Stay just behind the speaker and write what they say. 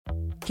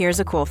Here's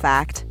a cool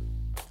fact.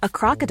 A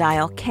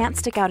crocodile can't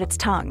stick out its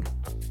tongue.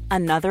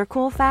 Another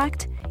cool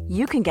fact,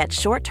 you can get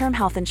short-term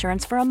health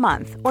insurance for a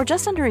month or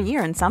just under a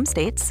year in some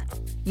states.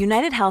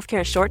 United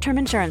Healthcare short-term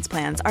insurance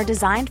plans are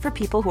designed for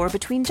people who are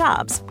between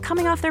jobs,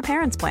 coming off their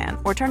parents' plan,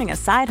 or turning a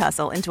side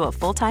hustle into a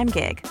full-time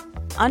gig.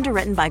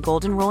 Underwritten by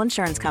Golden Rule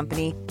Insurance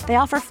Company, they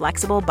offer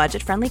flexible,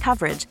 budget-friendly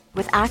coverage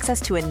with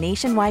access to a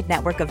nationwide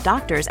network of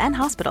doctors and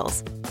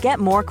hospitals. Get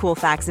more cool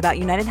facts about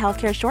United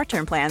Healthcare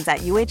short-term plans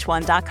at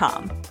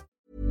uh1.com.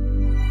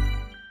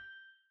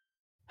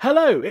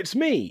 Hello, it's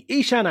me,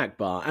 Ishan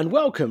Akbar, and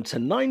welcome to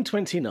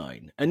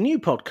 929, a new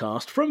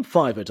podcast from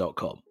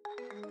Fiverr.com.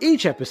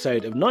 Each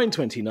episode of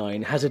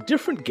 929 has a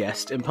different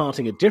guest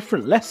imparting a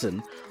different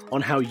lesson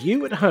on how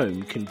you at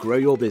home can grow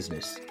your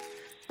business.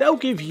 They'll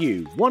give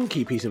you one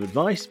key piece of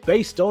advice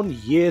based on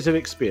years of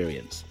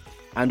experience,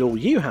 and all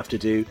you have to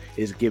do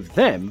is give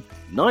them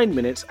 9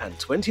 minutes and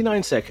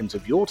 29 seconds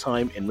of your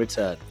time in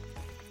return.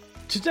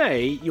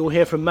 Today, you'll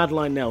hear from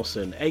Madeline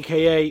Nelson,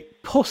 aka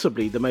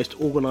possibly the most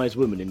organised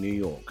woman in New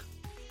York.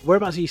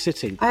 Whereabouts are you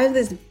sitting? I have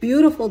this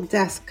beautiful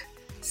desk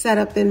set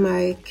up in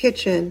my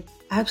kitchen.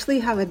 I actually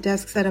have a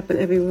desk set up in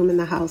every room in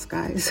the house,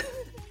 guys.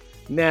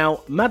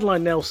 Now,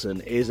 Madeline Nelson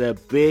is a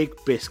big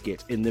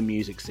biscuit in the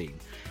music scene.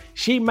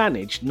 She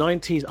managed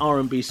 90s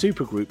R&B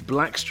supergroup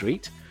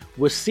Blackstreet,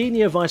 was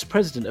senior vice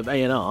president of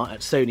A&R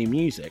at Sony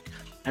Music,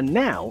 and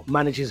now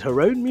manages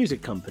her own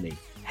music company,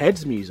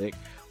 Heads Music,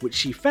 which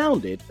she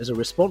founded as a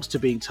response to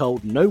being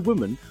told no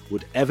woman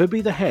would ever be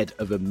the head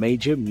of a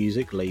major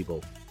music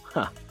label.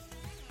 Huh.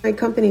 My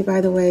company, by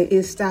the way,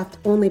 is staffed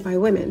only by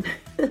women.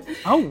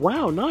 Oh,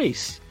 wow,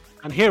 nice.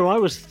 And here I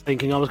was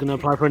thinking I was going to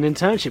apply for an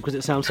internship because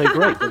it sounds so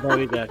great, but there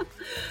we go.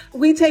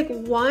 We take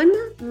one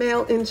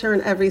male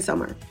intern every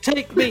summer.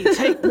 Take me.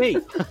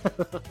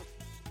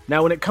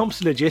 Now, when it comes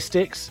to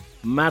logistics,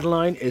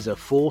 Madeline is a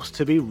force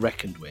to be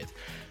reckoned with.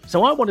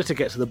 So I wanted to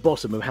get to the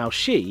bottom of how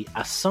she,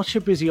 as such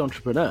a busy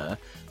entrepreneur,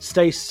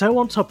 stays so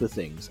on top of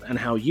things and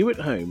how you at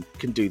home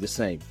can do the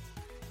same.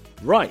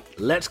 Right,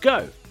 let's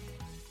go.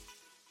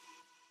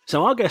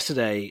 So our guest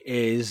today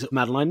is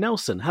Madeline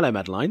Nelson. Hello,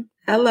 Madeline.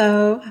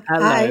 Hello.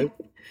 Hi.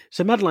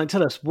 So Madeline,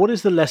 tell us, what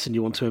is the lesson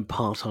you want to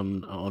impart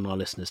on our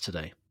listeners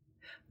today?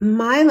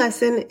 My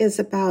lesson is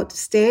about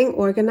staying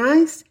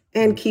organized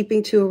and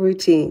keeping to a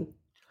routine.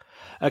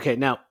 Okay,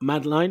 now,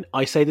 Madeline,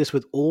 I say this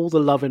with all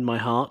the love in my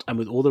heart and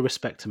with all the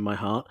respect in my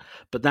heart,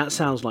 but that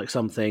sounds like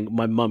something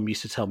my mum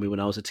used to tell me when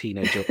I was a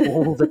teenager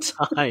all the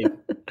time.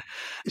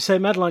 So,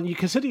 Madeline, you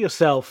consider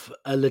yourself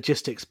a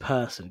logistics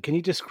person. Can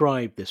you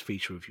describe this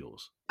feature of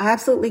yours? I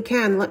absolutely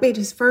can. Let me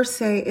just first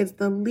say it's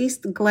the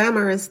least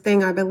glamorous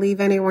thing I believe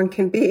anyone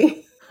can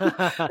be.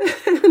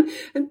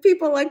 And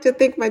people like to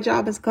think my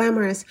job is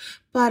glamorous,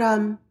 but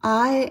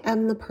I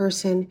am the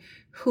person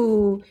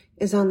who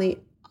is on the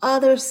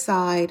other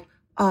side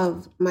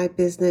of my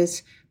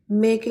business,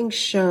 making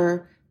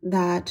sure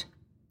that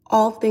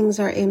all things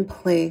are in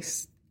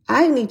place.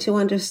 I need to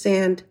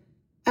understand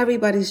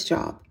everybody's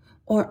job,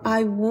 or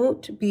I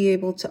won't be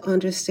able to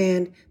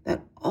understand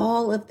that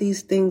all of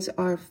these things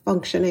are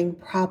functioning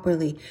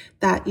properly,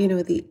 that,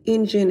 the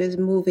engine is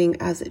moving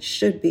as it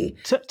should be.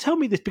 Tell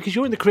me this, because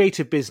you're in the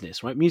creative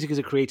business, right? Music is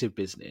a creative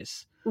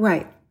business.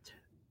 Right.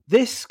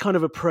 This kind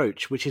of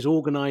approach, which is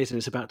organized and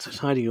it's about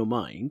tidying your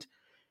mind,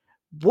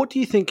 what do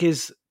you think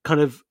is kind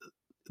of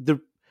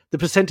the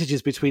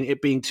percentages between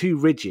it being too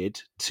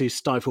rigid to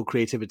stifle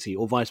creativity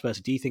or vice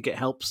versa? Do you think it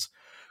helps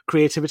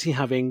creativity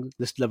having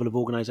this level of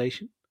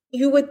organization?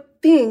 You would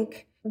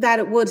think that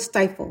it would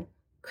stifle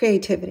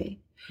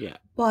creativity. Yeah.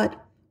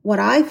 But what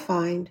I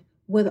find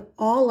with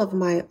all of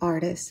my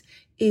artists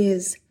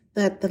is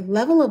that the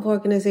level of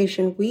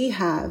organization we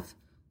have,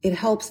 it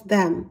helps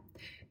them.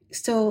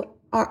 So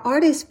our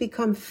artists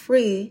become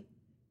free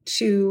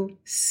to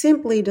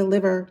simply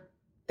deliver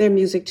their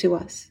music to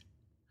us.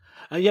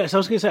 Yes, I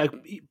was going to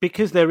say,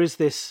 because there is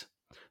this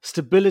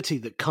stability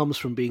that comes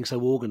from being so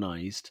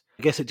organized,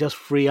 I guess it just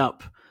free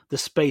up the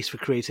space for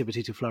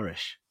creativity to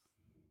flourish.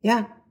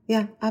 Yeah,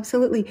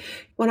 absolutely.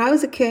 When I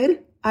was a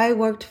kid, I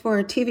worked for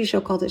a TV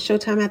show called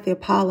Showtime at the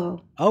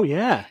Apollo. Oh,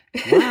 yeah.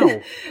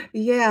 Wow.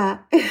 Yeah.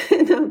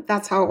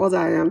 That's how old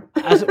I am.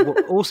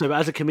 Also,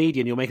 as a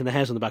comedian, you're making the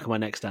hairs on the back of my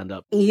neck stand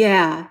up.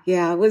 Yeah.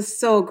 It was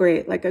so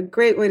great. Like a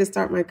great way to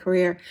start my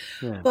career.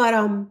 Yeah.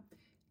 But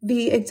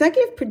the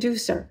executive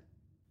producer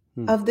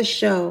of the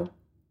show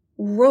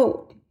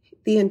wrote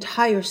the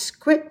entire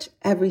script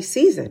every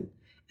season.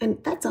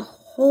 And that's a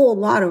whole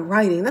lot of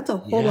writing. That's a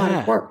whole lot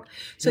of work.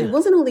 So he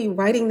wasn't only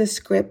writing the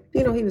script,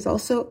 he was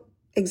also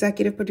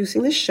executive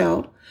producing the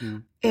show.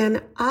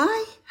 And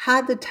I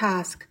had the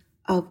task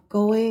of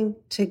going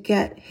to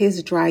get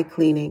his dry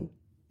cleaning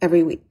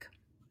every week.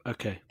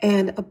 Okay.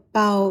 And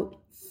about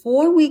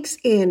 4 weeks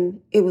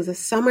in, it was a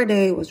summer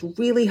day. It was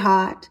really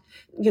hot.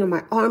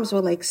 My arms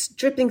were like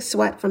dripping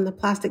sweat from the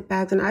plastic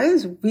bags. And I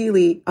was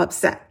really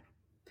upset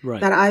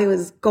that I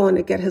was going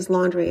to get his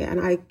laundry. And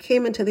I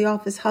came into the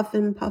office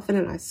huffing and puffing,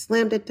 and I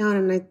slammed it down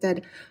and I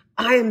said,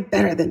 I am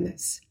better than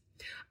this.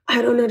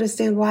 I don't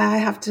understand why I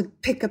have to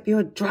pick up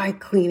your dry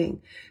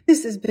cleaning.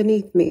 This is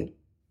beneath me.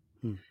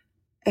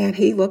 And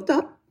he looked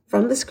up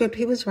from the script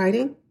he was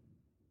writing.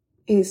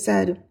 And he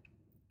said,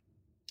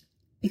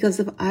 because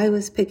if I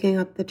was picking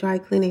up the dry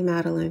cleaning,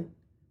 Madeline,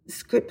 the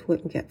script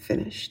wouldn't get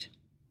finished.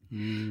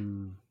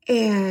 And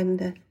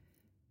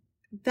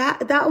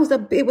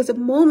that was a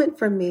moment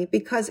for me,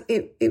 because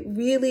it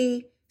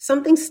really,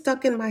 something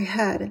stuck in my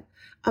head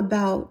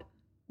about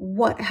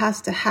what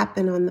has to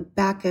happen on the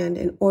back end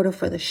in order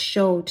for the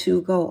show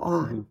to go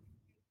on.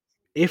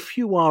 If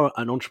you are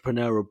an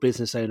entrepreneur or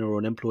business owner or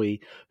an employee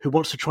who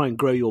wants to try and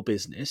grow your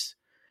business,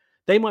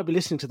 they might be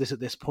listening to this at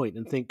this point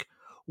and think,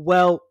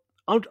 well,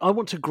 I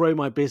want to grow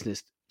my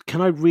business.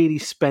 Can I really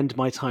spend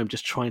my time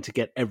just trying to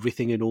get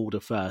everything in order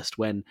first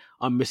when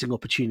I'm missing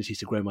opportunities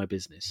to grow my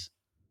business?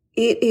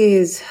 It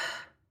is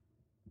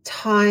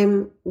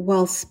time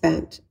well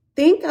spent.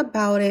 Think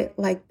about it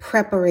like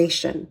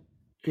preparation.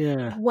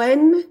 Yeah.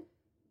 When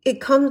it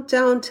comes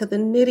down to the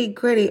nitty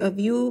gritty of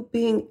you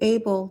being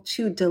able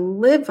to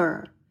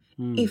deliver,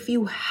 if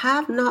you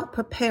have not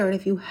prepared,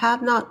 if you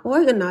have not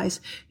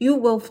organized, you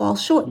will fall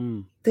short.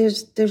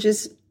 There's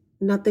just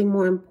nothing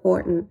more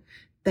important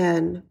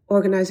than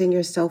organizing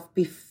yourself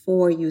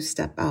before you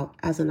step out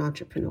as an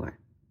entrepreneur.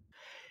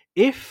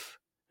 If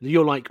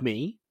you're like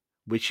me,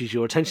 which is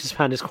your attention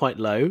span is quite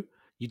low,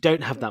 you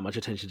don't have that much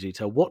attention to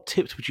detail, what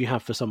tips would you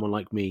have for someone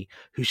like me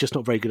who's just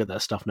not very good at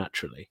that stuff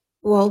naturally?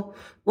 Well,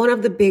 one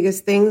of the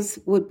biggest things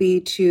would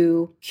be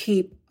to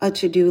keep a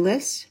to-do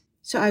list.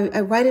 So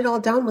I write it all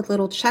down with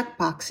little check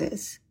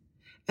boxes.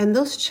 And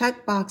those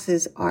check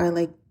boxes are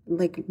like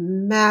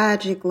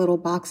magic little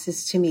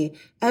boxes to me.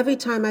 Every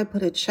time I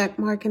put a check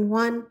mark in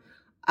one,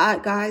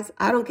 guys,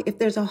 I don't, if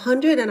there's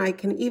 100 and I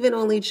can even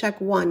only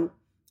check one,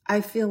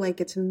 I feel like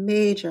it's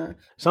major.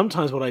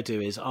 Sometimes what I do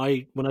is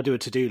when I do a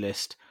to-do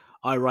list,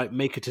 I write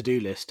make a to-do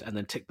list and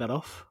then tick that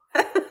off.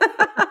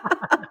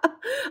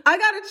 I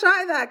got to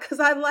try that because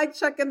I like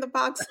checking the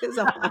boxes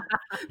off.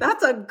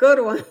 That's a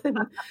good one.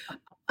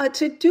 A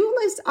to-do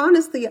list,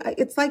 honestly,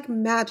 it's like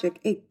magic.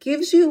 It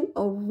gives you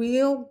a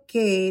real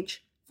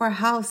gauge for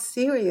how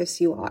serious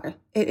you are.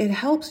 It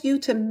helps you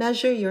to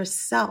measure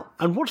yourself.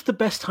 And what's the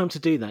best time to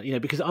do that? You know,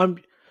 because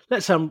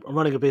let's say I'm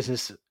running a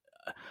business.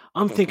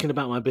 I'm thinking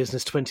about my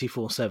business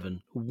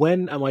 24/7.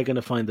 When am I going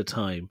to find the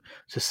time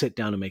to sit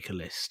down and make a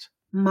list?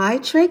 My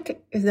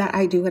trick is that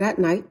I do it at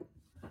night.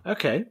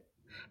 Okay.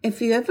 If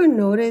you ever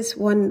notice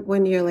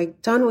when you're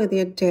like done with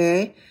your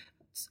day,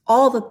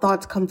 all the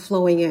thoughts come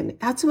flowing in.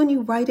 That's when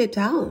you write it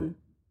down.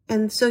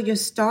 And so you're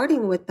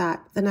starting with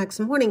that the next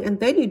morning, and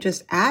then you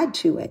just add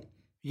to it.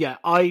 Yeah,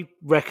 I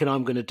reckon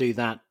I'm going to do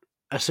that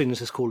as soon as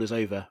this call is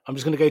over. I'm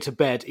just going to go to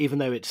bed, even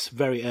though it's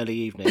very early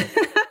evening.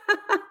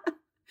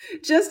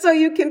 Just so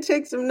you can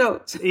take some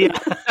notes. Yeah.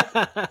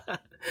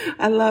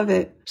 I love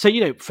it. So,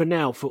 you know, for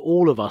now, for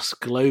all of us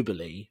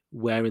globally,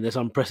 we're in this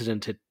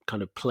unprecedented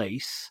kind of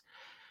place.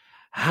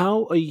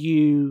 How are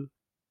you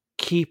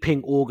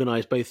keeping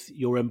organized both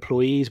your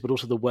employees, but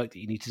also the work that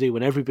you need to do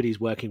when everybody's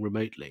working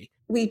remotely?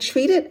 We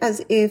treat it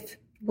as if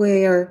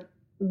we're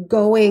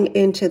going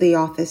into the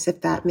office,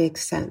 if that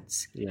makes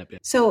sense. Yeah.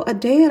 So a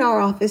day at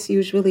our office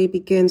usually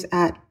begins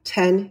at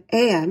 10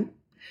 a.m.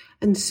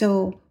 And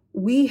so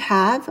we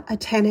have a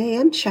 10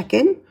 a.m.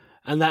 check-in.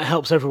 And that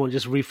helps everyone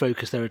just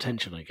refocus their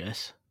attention, I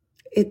guess.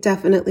 It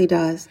definitely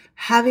does.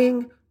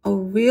 Having a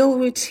real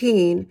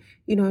routine,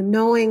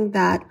 knowing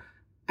that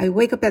I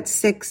wake up at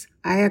 6,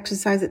 I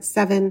exercise at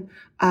 7,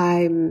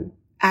 I'm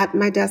at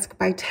my desk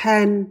by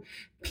 10.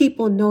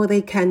 People know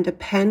they can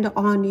depend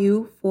on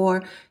you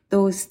for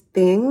those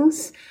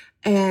things.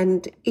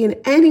 And in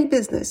any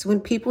business,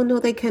 when people know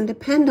they can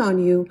depend on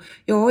you,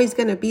 you're always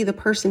going to be the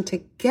person to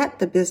get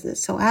the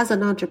business. So as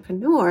an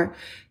entrepreneur,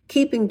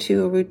 keeping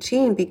to a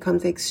routine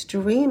becomes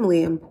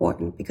extremely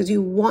important because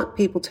you want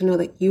people to know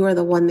that you are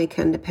the one they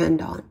can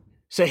depend on.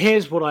 So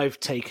here's what I've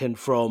taken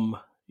from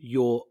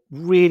your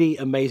really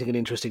amazing and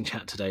interesting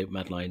chat today,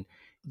 Madeline.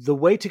 The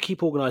way to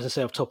keep organized and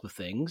stay off top of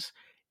things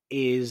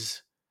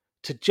is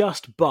to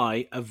just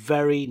buy a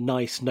very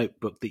nice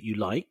notebook that you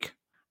like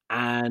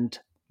and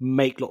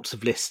make lots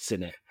of lists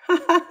in it.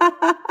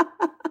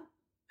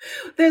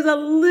 There's a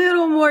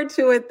little more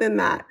to it than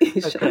that,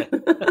 Isha. Okay.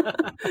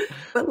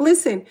 But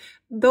listen,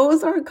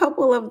 those are a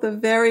couple of the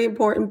very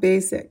important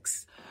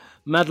basics.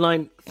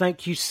 Madeline,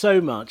 thank you so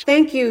much.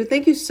 Thank you.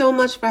 Thank you so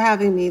much for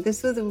having me.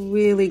 This was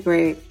really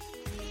great.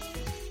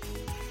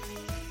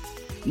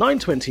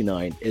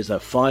 929 is a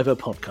Fiverr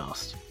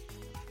podcast.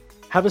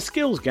 Have a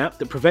skills gap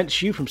that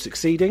prevents you from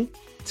succeeding?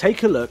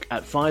 Take a look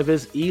at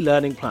Fiverr's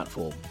e-learning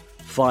platform,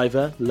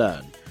 Fiverr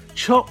Learn,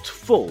 chocked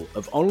full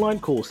of online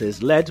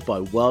courses led by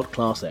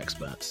world-class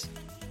experts.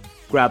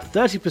 Grab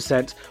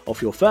 30%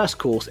 off your first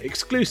course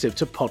exclusive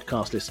to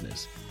podcast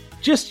listeners.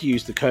 Just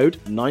use the code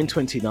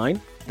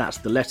 929, that's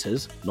the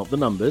letters, not the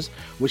numbers,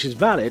 which is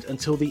valid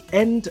until the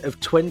end of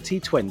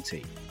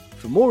 2020.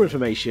 For more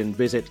information,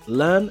 visit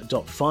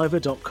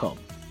learn.fiverr.com.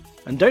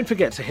 And don't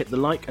forget to hit the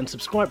like and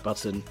subscribe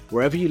button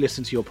wherever you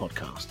listen to your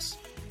podcasts.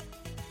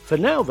 For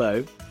now,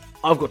 though,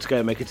 I've got to go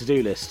and make a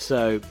to-do list,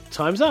 so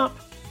time's up.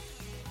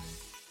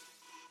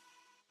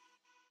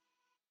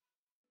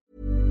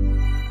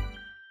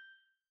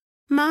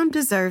 Mom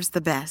deserves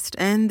the best,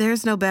 and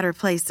there's no better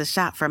place to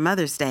shop for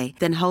Mother's Day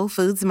than Whole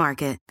Foods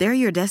Market. They're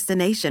your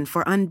destination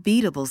for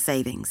unbeatable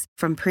savings,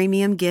 from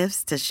premium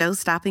gifts to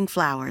show-stopping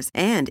flowers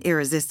and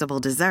irresistible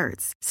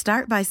desserts.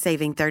 Start by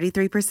saving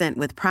 33%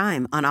 with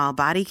Prime on all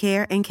body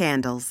care and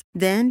candles.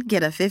 Then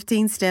get a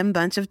 15-stem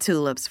bunch of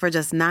tulips for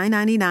just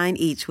 $9.99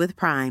 each with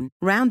Prime.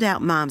 Round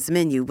out Mom's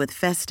menu with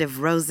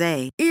festive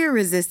rosé,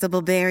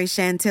 irresistible berry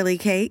chantilly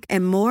cake,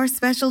 and more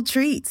special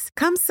treats.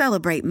 Come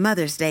celebrate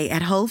Mother's Day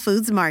at Whole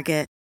Foods Market.